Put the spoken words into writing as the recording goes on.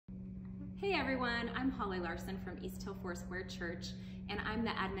Hey everyone, I'm Holly Larson from East Hill Foursquare Church, and I'm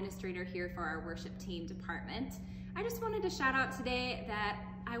the administrator here for our worship team department. I just wanted to shout out today that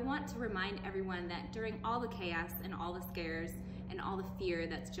I want to remind everyone that during all the chaos and all the scares and all the fear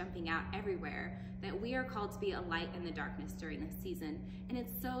that's jumping out everywhere, that we are called to be a light in the darkness during this season. And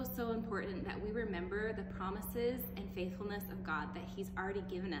it's so important that we remember the promises and faithfulness of God that He's already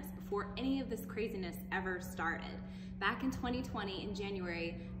given us before any of this craziness ever started. Back in 2020, in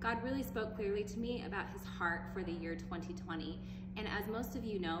January, God really spoke clearly to me about His heart for the year 2020. And as most of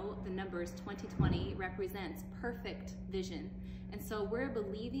you know, the numbers 2020 represents perfect vision. And so we're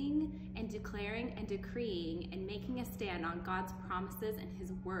believing and declaring and decreeing and making a stand on God's promises and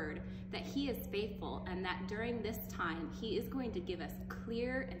His word that He is faithful, and that during this time, He is going to give us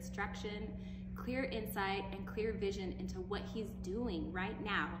clear instruction, clear insight, and clear vision into what He's doing right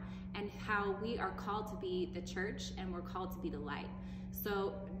now and how we are called to be the church and we're called to be the light.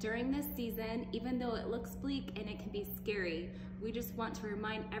 So during this season, even though it looks bleak and it can be scary, we just want to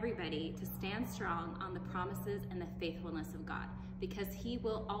remind everybody to stand strong on the promises and the faithfulness of God, because He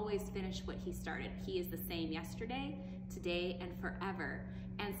will always finish what He started. He is the same yesterday, today, and forever.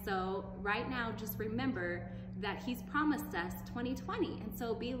 And so right now, just remember that He's promised us 2020. And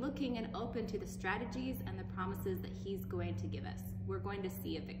so be looking and open to the strategies and the promises that He's going to give us. We're going to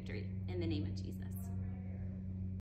see a victory in the name of Jesus.